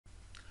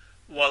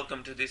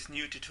Welcome to this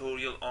new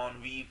tutorial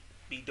on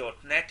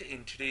VB.NET.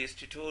 In today's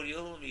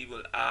tutorial, we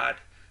will add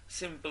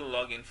simple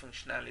login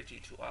functionality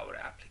to our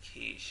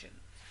application,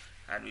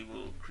 and we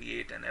will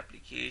create an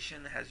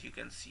application as you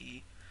can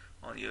see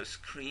on your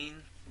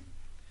screen.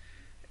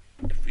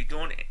 If we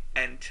don't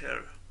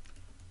enter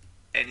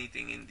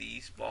anything in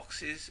these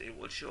boxes, it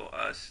will show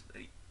us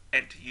the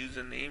enter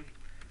username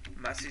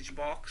message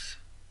box.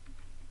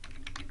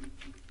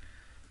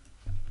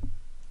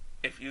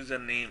 If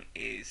username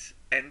is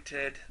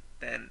entered,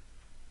 then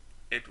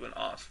it will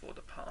ask for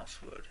the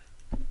password,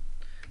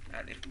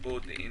 and if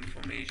both the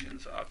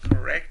informations are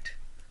correct,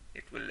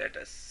 it will let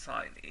us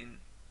sign in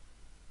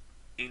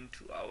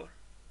into our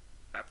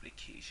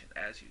application,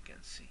 as you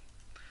can see.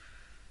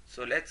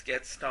 So let's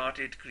get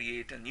started.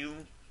 Create a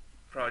new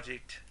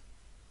project.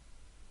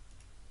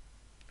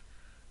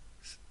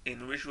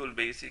 In Visual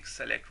Basic,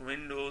 select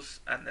Windows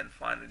and then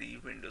finally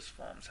Windows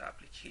Forms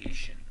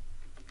application.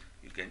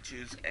 You can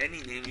choose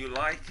any name you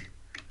like,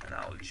 and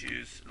I will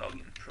choose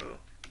Login Pro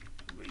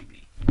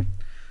VB,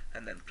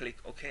 and then click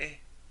OK,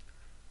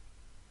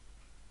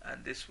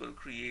 and this will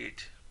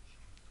create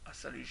a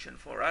solution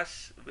for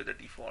us with a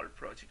default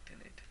project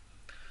in it.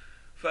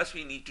 First,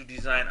 we need to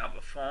design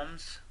our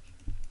forms.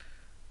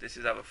 This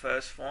is our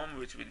first form,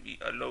 which will be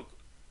a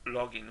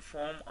login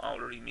form. I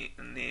will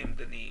name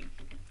the name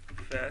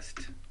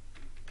first,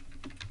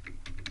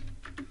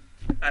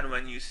 and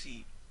when you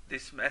see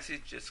this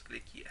message, just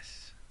click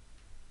yes.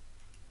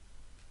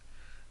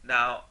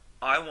 Now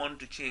I want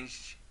to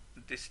change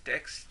this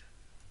text.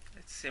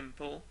 It's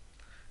simple.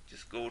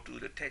 Just go to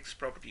the text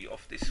property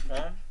of this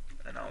form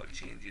and I will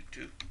change it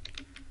to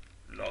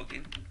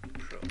Login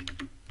Pro.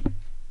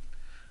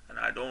 And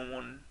I don't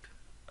want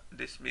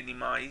this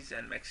minimize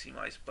and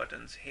maximize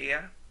buttons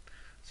here,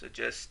 so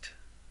just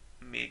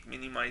make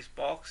minimize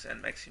box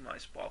and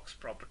maximize box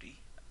property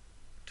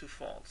to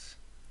false.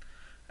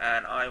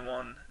 And I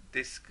want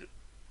this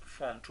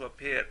form to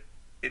appear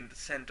in the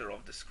center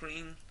of the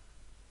screen.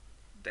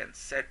 Then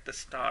set the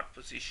start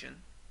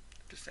position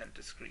to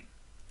center screen.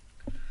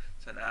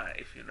 So now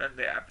if you run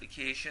the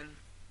application,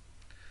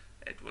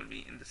 it will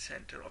be in the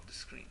center of the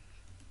screen.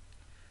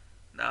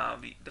 Now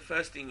the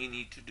first thing we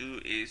need to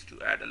do is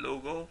to add a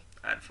logo,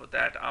 and for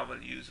that I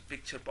will use a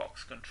picture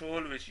box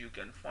control, which you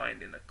can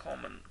find in the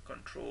common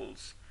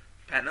controls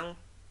panel,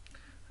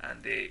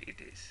 and there it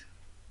is.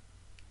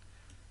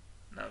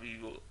 Now we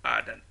will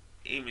add an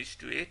image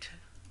to it.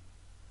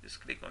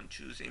 Just click on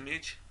choose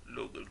image,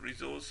 local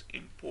resource,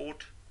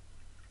 import,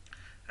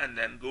 and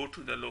then go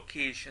to the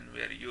location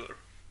where your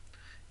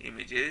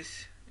image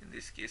is. In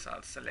this case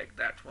I'll select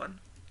that one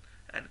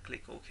and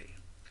click OK.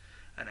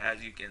 And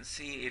as you can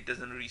see, it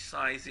doesn't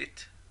resize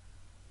it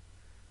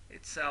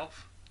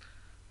itself.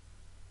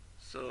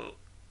 So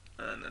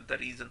the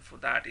reason for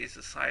that is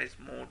the size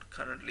mode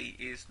currently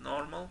is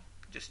normal.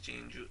 Just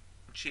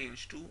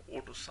change to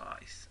auto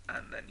size,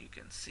 and then you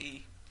can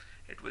see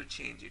it will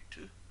change it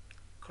to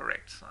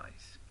correct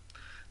size.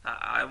 Now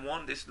I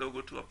want this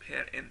logo to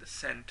appear in the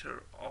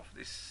center of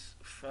this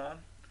form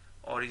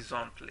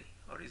horizontally.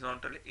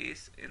 Horizontal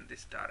is in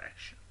this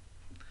direction.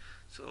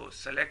 So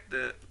select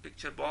the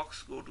picture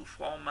box, go to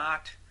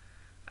format,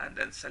 and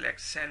then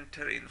select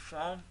center in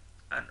form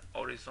and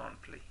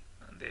horizontally,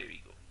 and there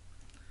we go.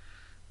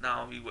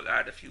 Now we will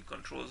add a few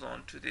controls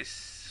onto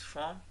this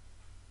form.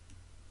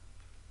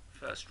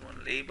 First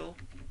one, label,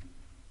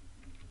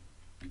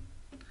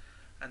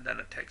 and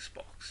then a text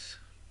box.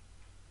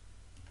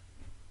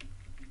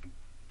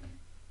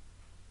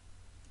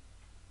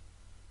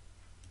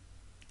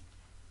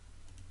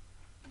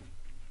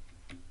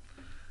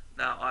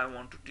 Now I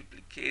want to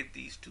duplicate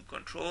these two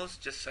controls.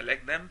 Just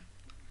select them,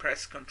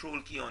 press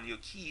Ctrl key on your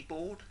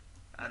keyboard,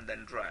 and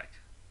then drag,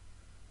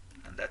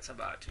 and that's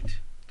about it.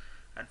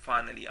 And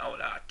finally I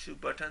will add two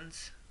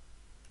buttons.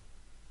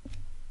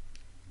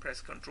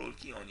 Press Ctrl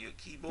key on your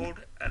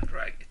keyboard and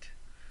drag it.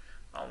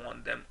 I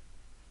want them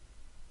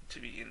to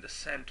be in the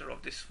center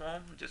of this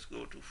form. Just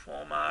go to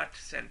format,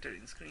 center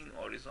in screen,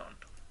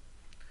 horizontal.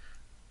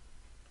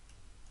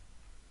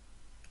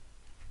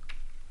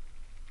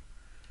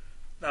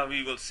 Now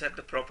we will set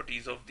the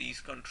properties of these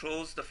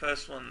controls. The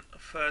first one,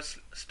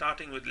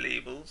 starting with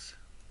labels,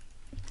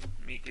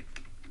 make it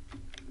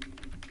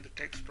the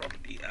text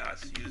property as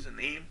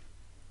username.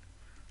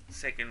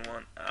 Second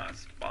one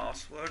as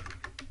password.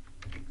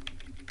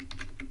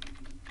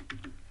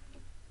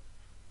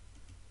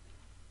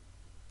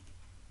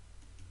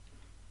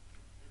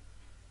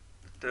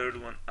 The third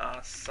one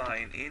as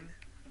sign in.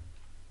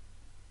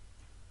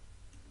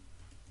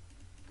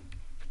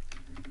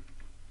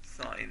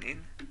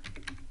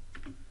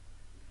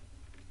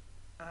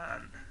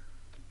 And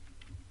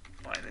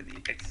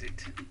finally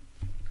exit.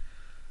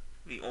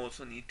 We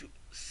also need to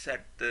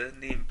set the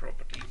name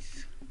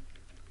properties,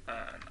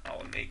 and I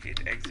will make it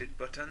exit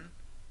button,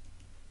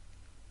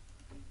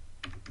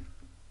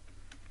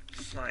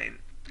 sign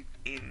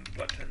in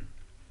button,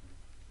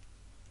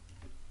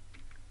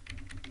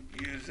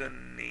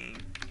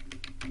 username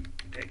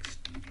text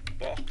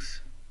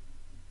box,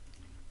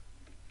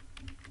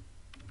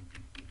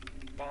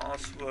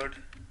 password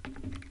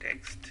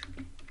text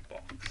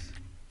box.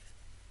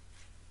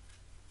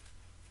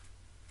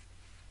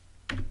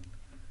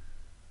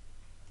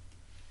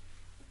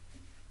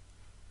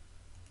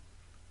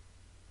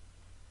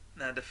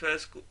 Now the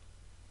first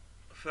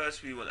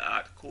we will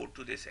add code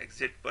to this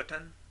exit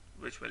button,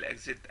 which will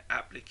exit the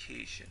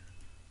application,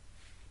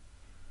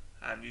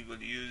 and we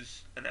will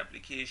use an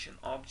application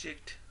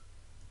object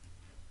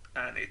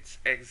and its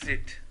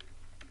exit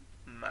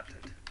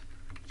method.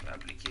 So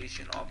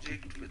application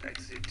object with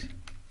exit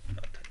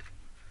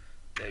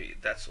method.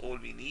 That's all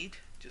we need.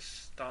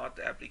 Just start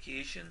the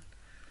application,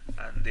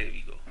 and there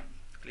we go.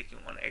 Clicking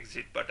on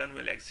exit button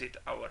will exit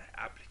our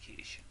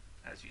application,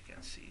 as you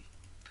can see.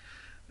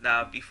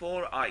 Now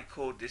before I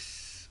code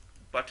this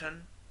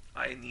button,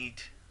 I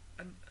need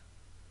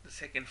the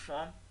second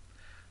form.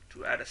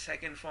 To add a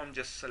second form,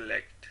 just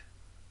select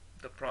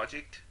the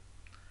project.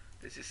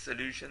 This is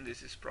solution,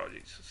 this is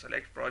project. So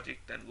select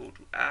project, then go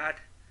to add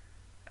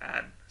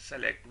and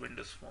select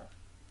Windows form.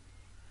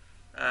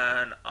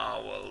 And I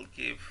will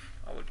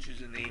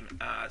choose a name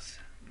as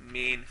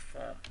main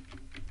form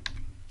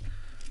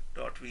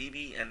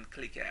 .vb and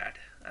click add,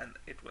 and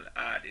it will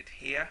add it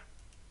here.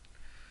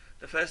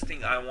 The first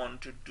thing I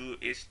want to do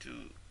is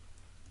to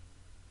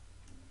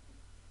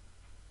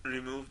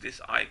remove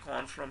this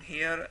icon from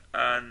here,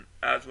 and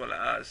as well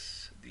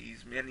as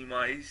these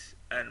minimize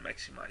and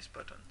maximize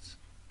buttons.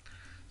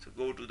 So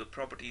go to the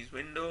properties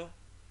window,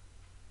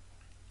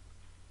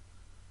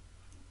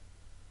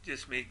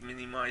 just make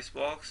minimize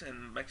box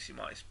and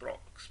maximize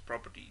box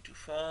property to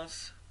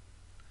false,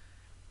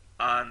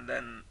 and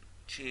then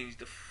change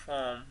the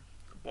form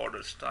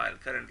border style,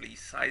 currently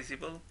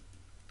sizable,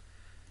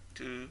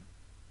 to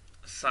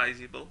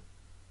sizable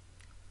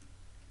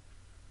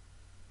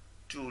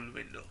tool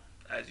window,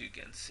 as you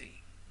can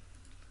see.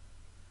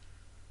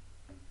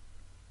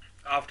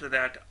 After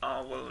that,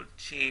 I will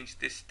change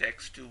this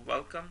text to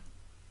welcome,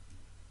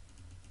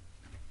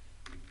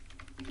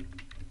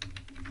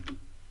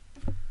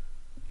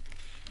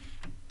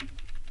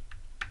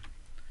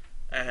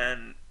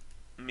 and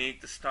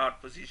make the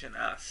start position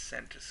as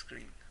center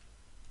screen.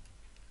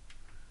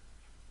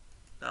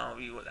 Now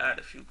we will add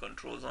a few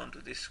controls onto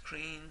this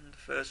screen. The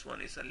first one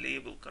is a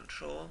label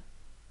control.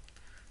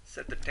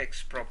 Set the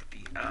text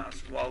property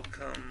as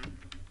welcome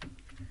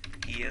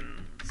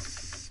Ian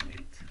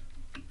Smith.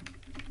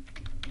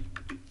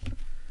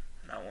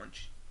 And I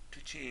want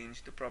to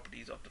change the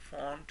properties of the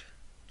font.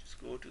 Just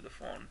go to the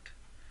font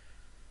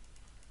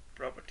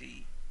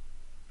property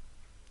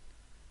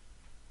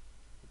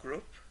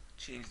group,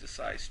 change the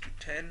size to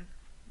 10,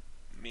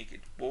 make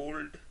it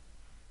bold,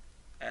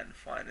 and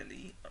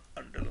finally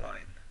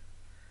underline.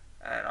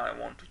 And I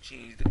want to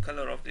change the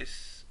color of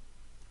this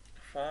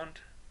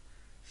font.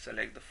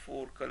 Select the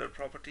 4 color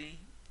property,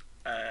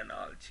 and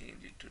I'll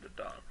change it to the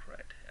dark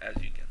red,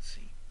 as you can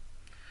see.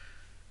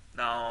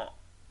 Now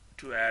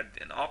to add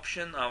an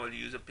option, I will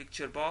use a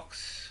picture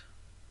box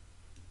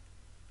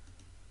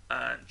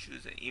and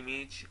choose an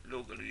image,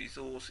 local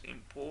resource,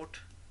 import,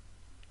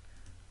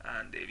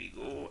 and there we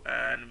go.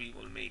 And we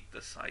will make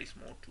the size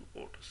mode to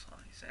auto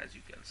size, as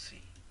you can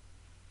see.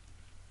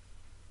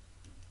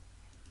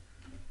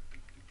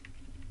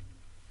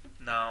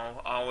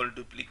 Now I will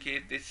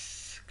duplicate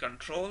this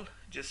control.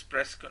 Just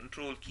press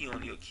Control key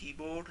on your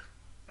keyboard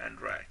and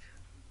drag,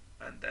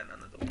 and then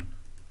another one.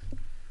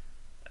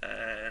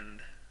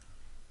 And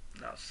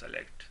now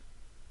select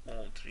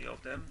all 3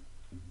 of them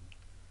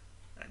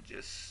and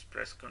just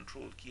press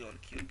Control key on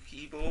your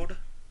keyboard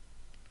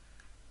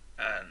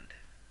and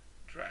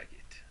drag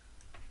it,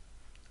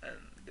 and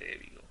there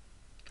we go.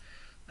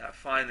 Now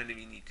finally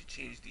we need to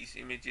change these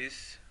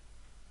images.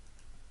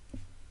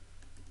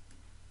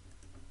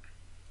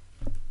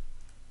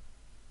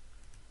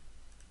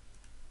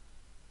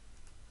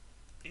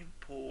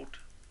 Import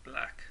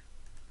black,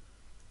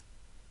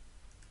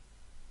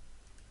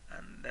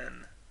 and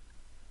then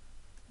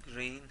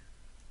green,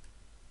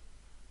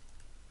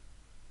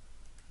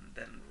 and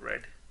then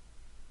red,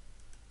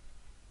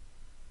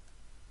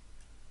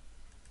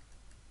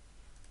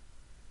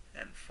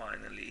 and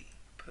finally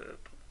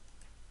purple.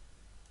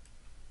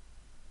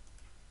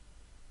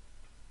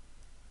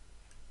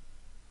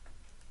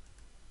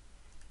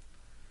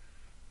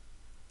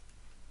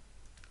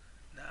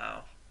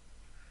 Now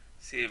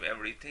save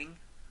everything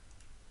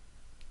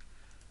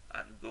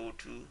and go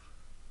to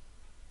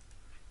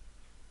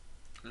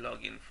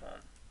login form,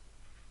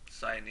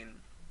 sign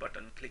in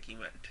button, click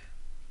event.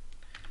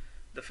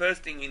 The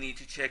first thing we need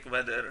to check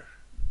whether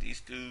these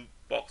 2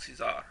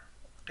 boxes are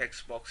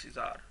text boxes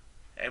are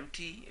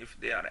empty. If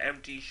they are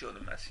empty, show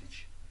the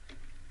message.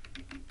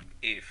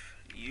 If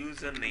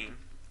username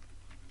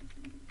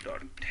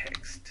dot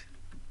text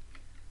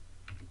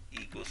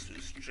equals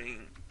to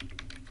string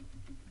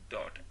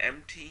dot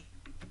empty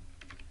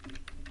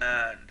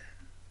and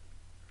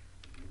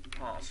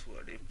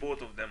password, if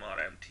both of them are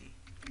empty,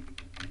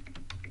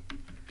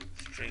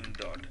 string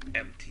dot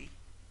empty,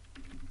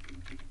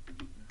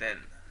 then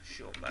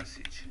show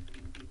message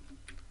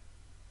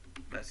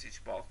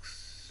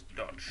box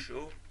dot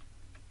show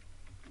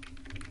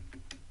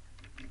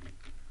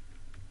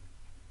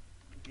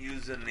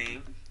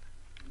username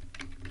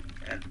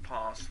and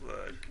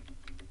password,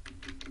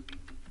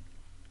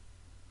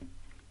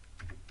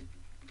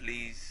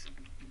 please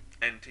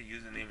enter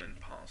username and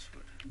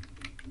password.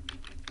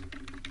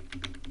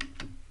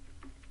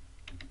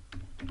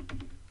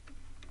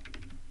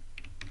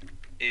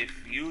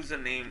 If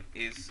username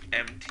is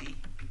empty,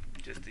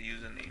 just the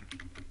username,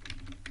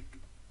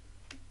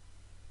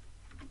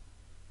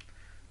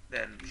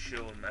 then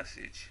show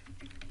message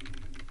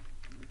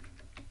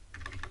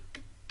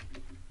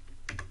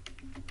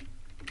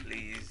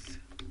please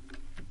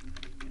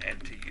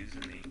enter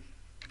username.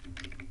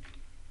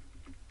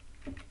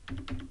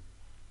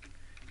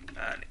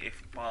 And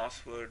if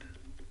password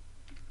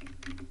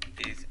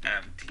is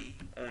empty,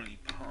 only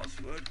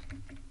password,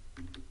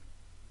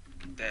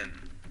 then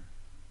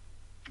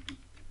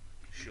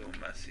show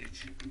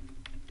message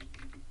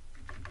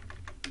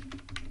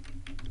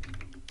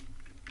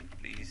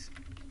please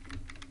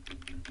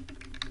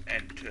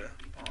enter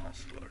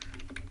password.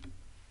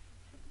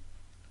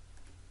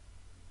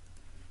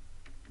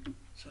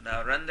 So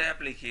now run the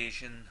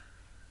application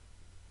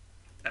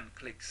and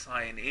click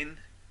sign in,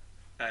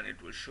 and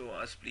it will show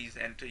us please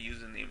enter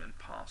username and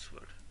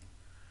password.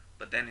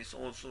 But then it's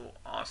also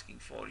asking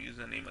for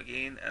username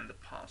again and the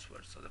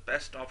password. So the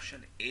best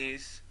option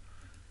is,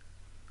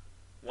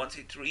 once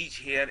it reach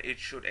here, it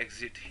should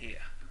exit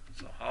here.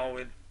 So how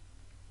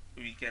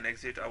we can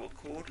exit our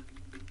code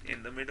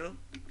in the middle?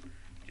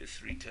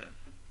 Just return.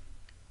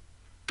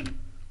 And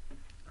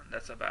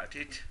that's about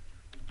it.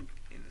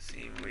 In the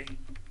same way.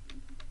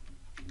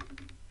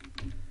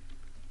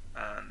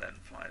 And then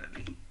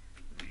finally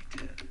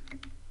return.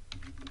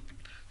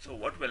 So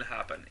what will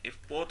happen if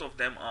both of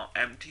them are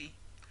empty?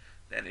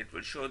 Then it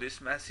will show this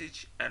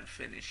message and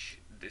finish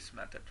this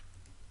method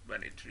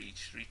when it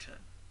reaches return.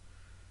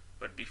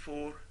 But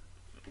before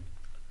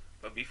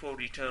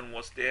return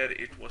was there,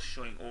 it was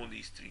showing all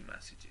these three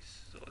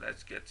messages. So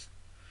let's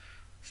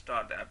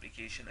start the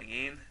application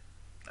again,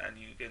 and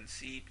you can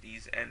see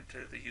please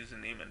enter the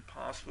username and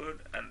password,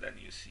 and then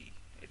you see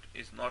it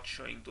is not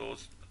showing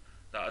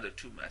the other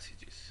two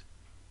messages.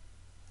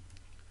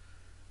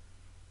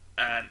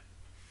 And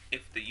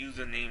if the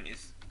username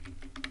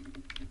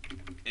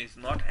is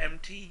not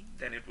empty,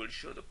 then it will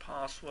show the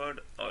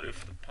password, or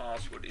if the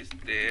password is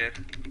there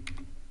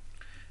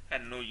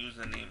and no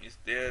username is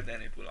there,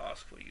 then it will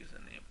ask for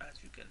username,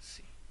 as you can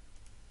see.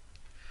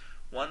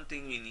 One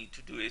thing we need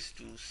to do is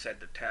to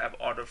set the tab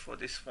order for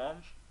this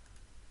form,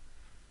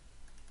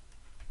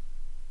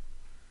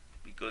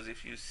 because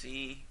if you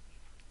see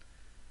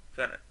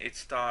it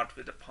starts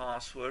with the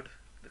password,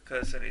 the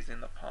cursor is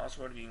in the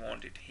password, we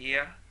want it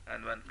here,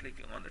 and when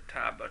clicking on the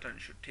tab button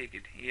it should take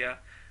it here,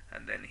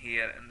 and then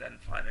here, and then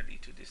finally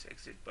to this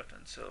exit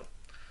button. So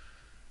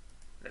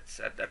let's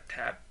set that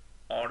tab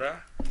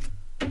order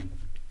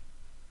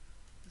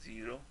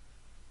 0,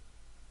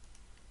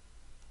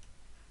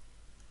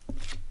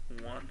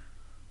 1,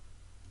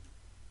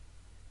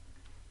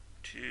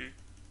 2,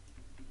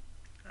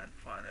 and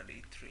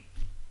finally 3.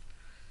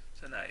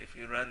 So now if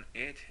you run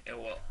it,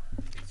 well,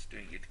 it's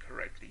doing it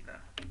correctly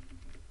now.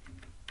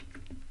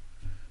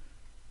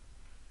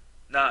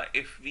 Now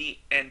if we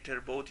enter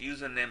both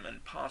username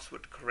and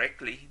password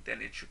correctly,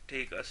 then it should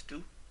take us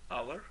to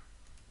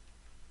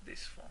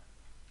this form.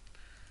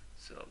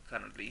 So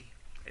currently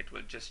it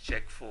will just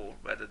check for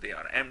whether they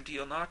are empty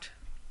or not.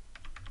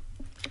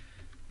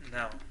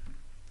 Now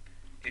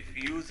if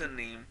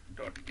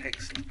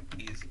username.text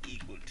is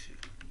equal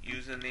to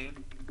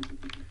username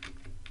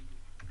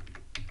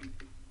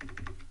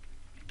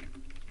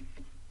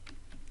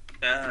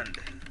and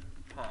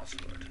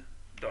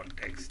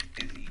password.text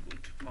is equal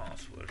to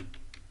password,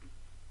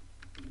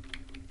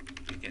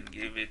 you can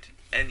give it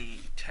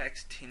any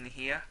text in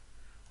here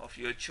of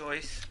your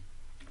choice,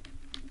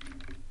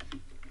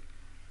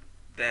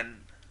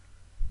 then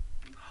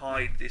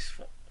hide this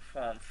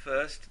form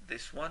first,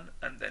 this one,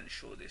 and then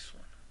show this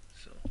one.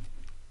 So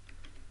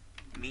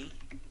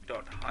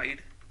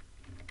me.hide,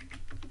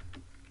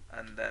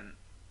 and then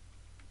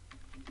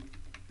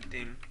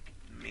dim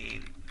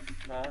main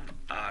form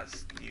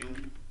as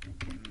new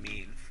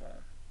main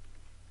form,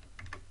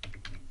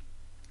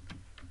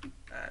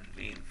 and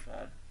main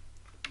form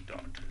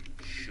dot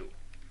show.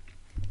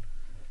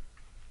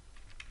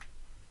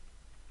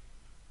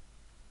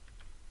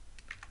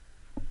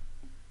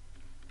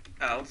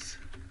 Else,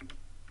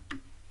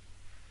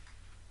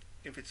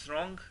 if it's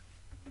wrong,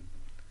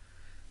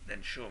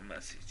 then show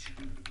message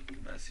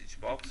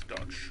box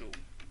dot show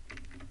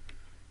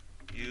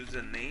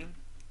username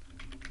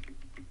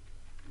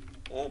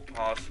or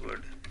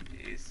password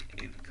is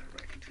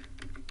incorrect.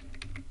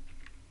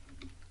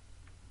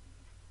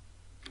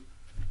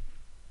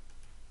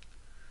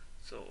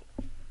 So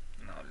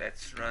now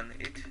let's run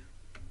it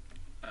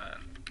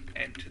and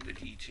enter the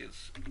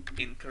details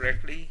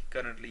incorrectly.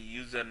 Currently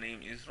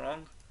username is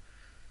wrong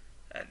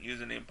and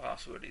username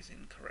password is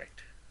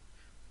incorrect,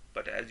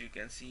 but as you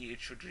can see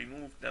it should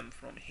remove them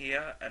from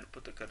here and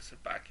put the cursor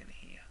back in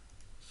here.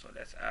 So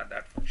let's add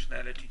that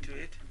functionality to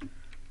it.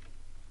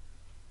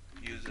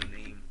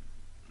 Username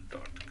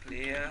dot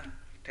clear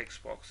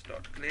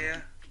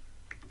textbox.clear,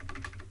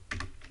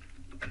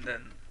 and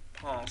then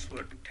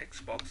password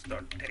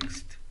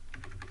textbox.text,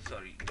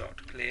 sorry,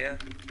 .clear.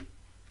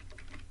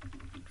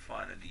 And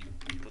finally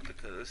put the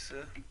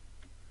cursor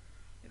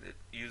in the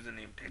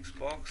username text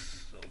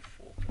box, so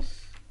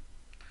focus.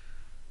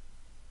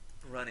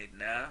 Run it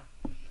now.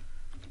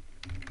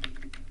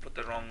 Put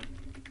the wrong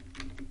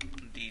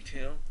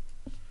detail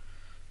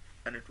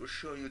and it will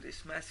show you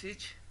this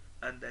message,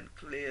 and then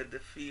clear the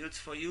fields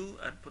for you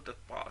and put the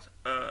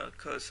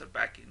cursor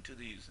back into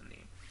the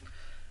username.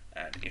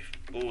 And if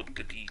both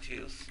the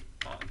details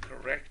are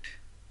correct,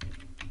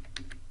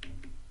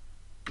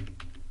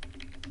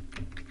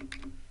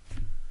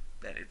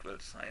 then it will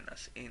sign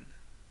us in.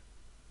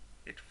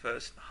 It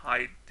first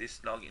hide this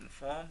login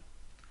form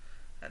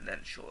and then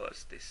show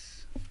us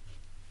this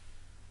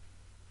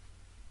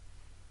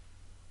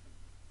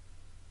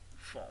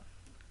form.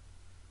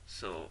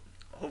 So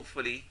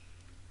hopefully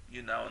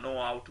you now know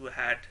how to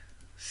add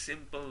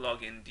simple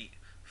login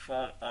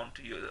form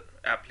onto your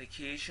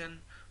application.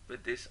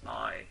 With this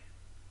I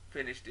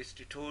finish this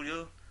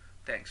tutorial.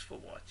 Thanks for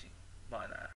watching. Bye now.